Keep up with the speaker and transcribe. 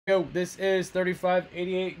Go. This is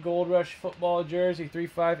 3588 Gold Rush football jersey,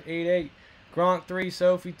 3588. Gronk 3,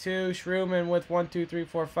 Sophie 2, Shrewman with 1, 2, 3,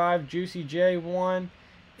 4, 5, Juicy J 1,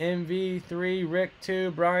 MV 3, Rick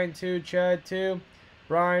 2, Brian 2, Chad 2,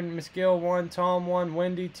 Brian McGill 1, Tom 1,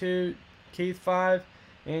 Wendy 2, Keith 5,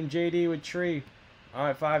 and JD with Tree.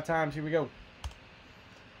 Alright, 5 times. Here we go.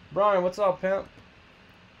 Brian, what's up, pimp?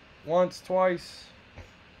 Once, twice,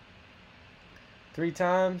 3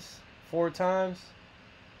 times, 4 times.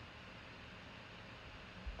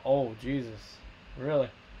 Oh, Jesus. Really?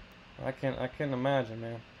 I can't imagine,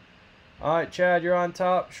 man. Alright, Chad, you're on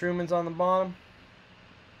top. Shrewman's on the bottom.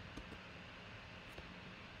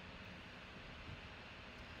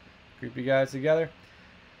 Group you guys together.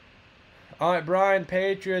 Alright, Brian,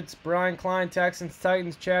 Patriots. Brian Klein, Texans,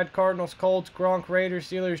 Titans. Chad, Cardinals, Colts. Gronk, Raiders,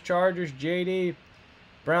 Steelers, Chargers. JD,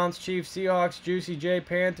 Browns, Chiefs, Seahawks. Juicy J,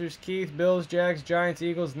 Panthers. Keith, Bills, Jags, Giants,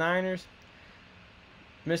 Eagles, Niners.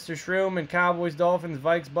 Mr. Shrewman, Cowboys, Dolphins,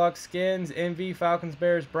 Vikes, Bucks, Skins. MV, Falcons,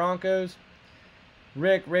 Bears, Broncos.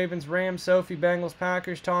 Rick, Ravens, Rams. Sophie, Bengals,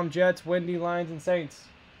 Packers. Tom, Jets. Wendy, Lions, and Saints.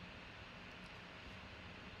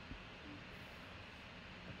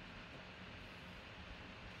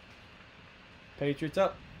 Patriots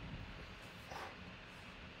up.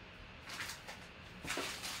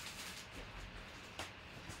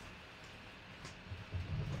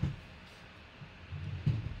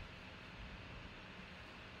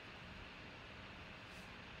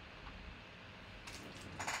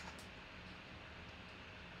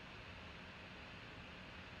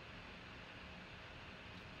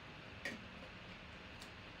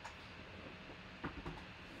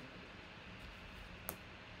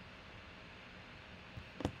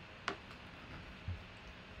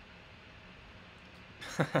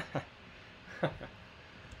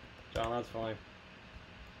 John, that's funny.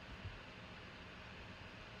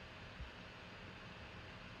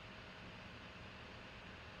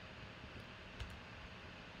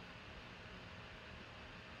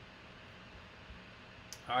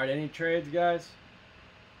 Alright, any trades, guys?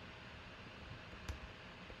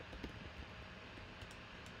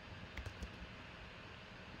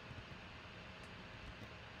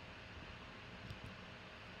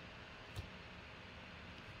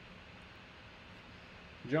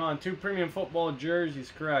 John, 2 premium football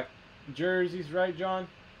jerseys, correct. Jerseys, right, John?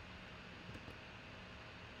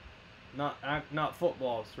 Not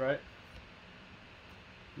footballs, right?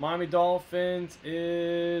 Miami Dolphins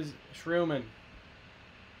is Shrewman.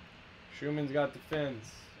 Shrewman's got the fins.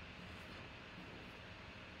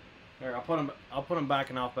 Here, I'll put him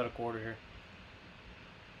back in alphabetical order here.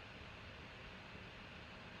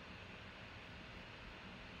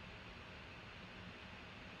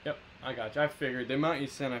 Yep, I got you. I figured the amount you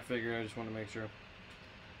sent. I figured. I just want to make sure.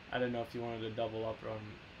 I didn't know if you wanted to double up on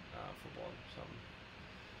football or something.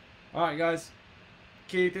 All right, guys.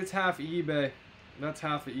 Keith, it's half eBay. That's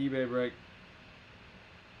half the eBay break.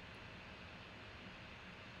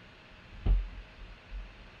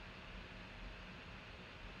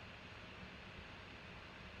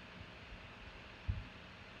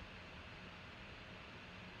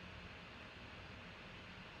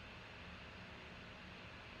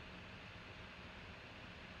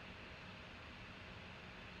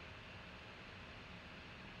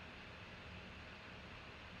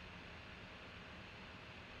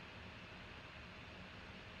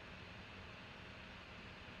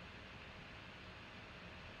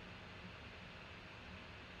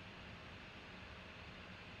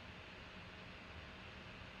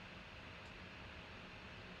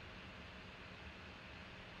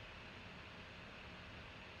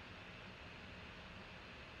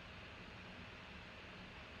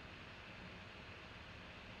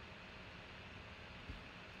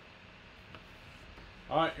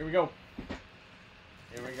 All right, here we go.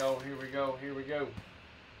 Here we go, here we go, here we go.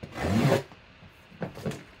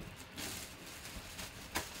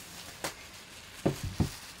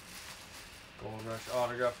 Gold Rush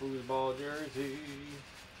autograph foosball jersey.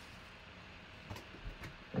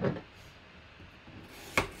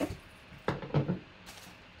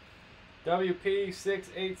 WP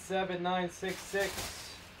 687966.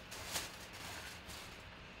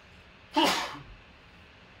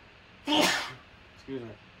 Excuse me.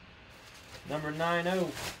 Number 90.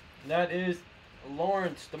 That is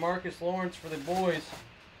Lawrence. DeMarcus Lawrence for the boys.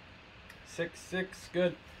 6-6.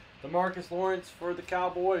 Good. DeMarcus Lawrence for the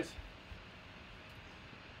Cowboys.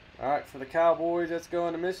 Alright, for the Cowboys, that's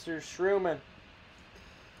going to Mr. Shrewman.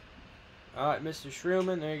 Alright, Mr.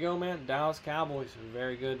 Shrewman. There you go, man. Dallas Cowboys.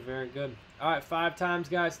 Very good, very good. Alright, 5 times,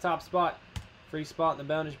 guys. Top spot. Free spot in the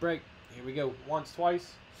bonus break. Here we go. Once,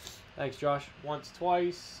 twice. Thanks, Josh. Once,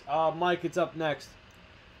 twice. Mike, it's up next.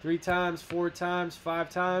 3 times, 4 times, 5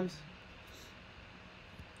 times.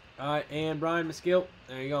 All right, and Brian Meskill.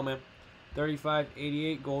 There you go, man.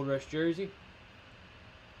 35.88 Gold Rush jersey.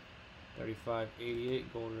 35.88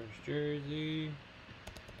 Gold Rush jersey.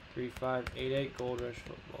 35.88 Gold Rush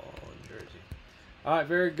football jersey. All right,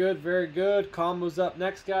 very good, very good. Combos up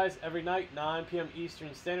next, guys. Every night, 9 p.m.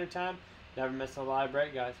 Eastern Standard Time. Never miss a live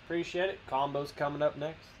break, guys. Appreciate it. Combos coming up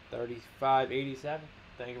next. 35.87.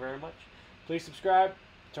 Thank you very much. Please subscribe.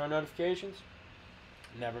 Turn on notifications.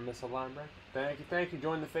 Never miss a live break. Thank you, thank you.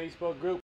 Join the Facebook group.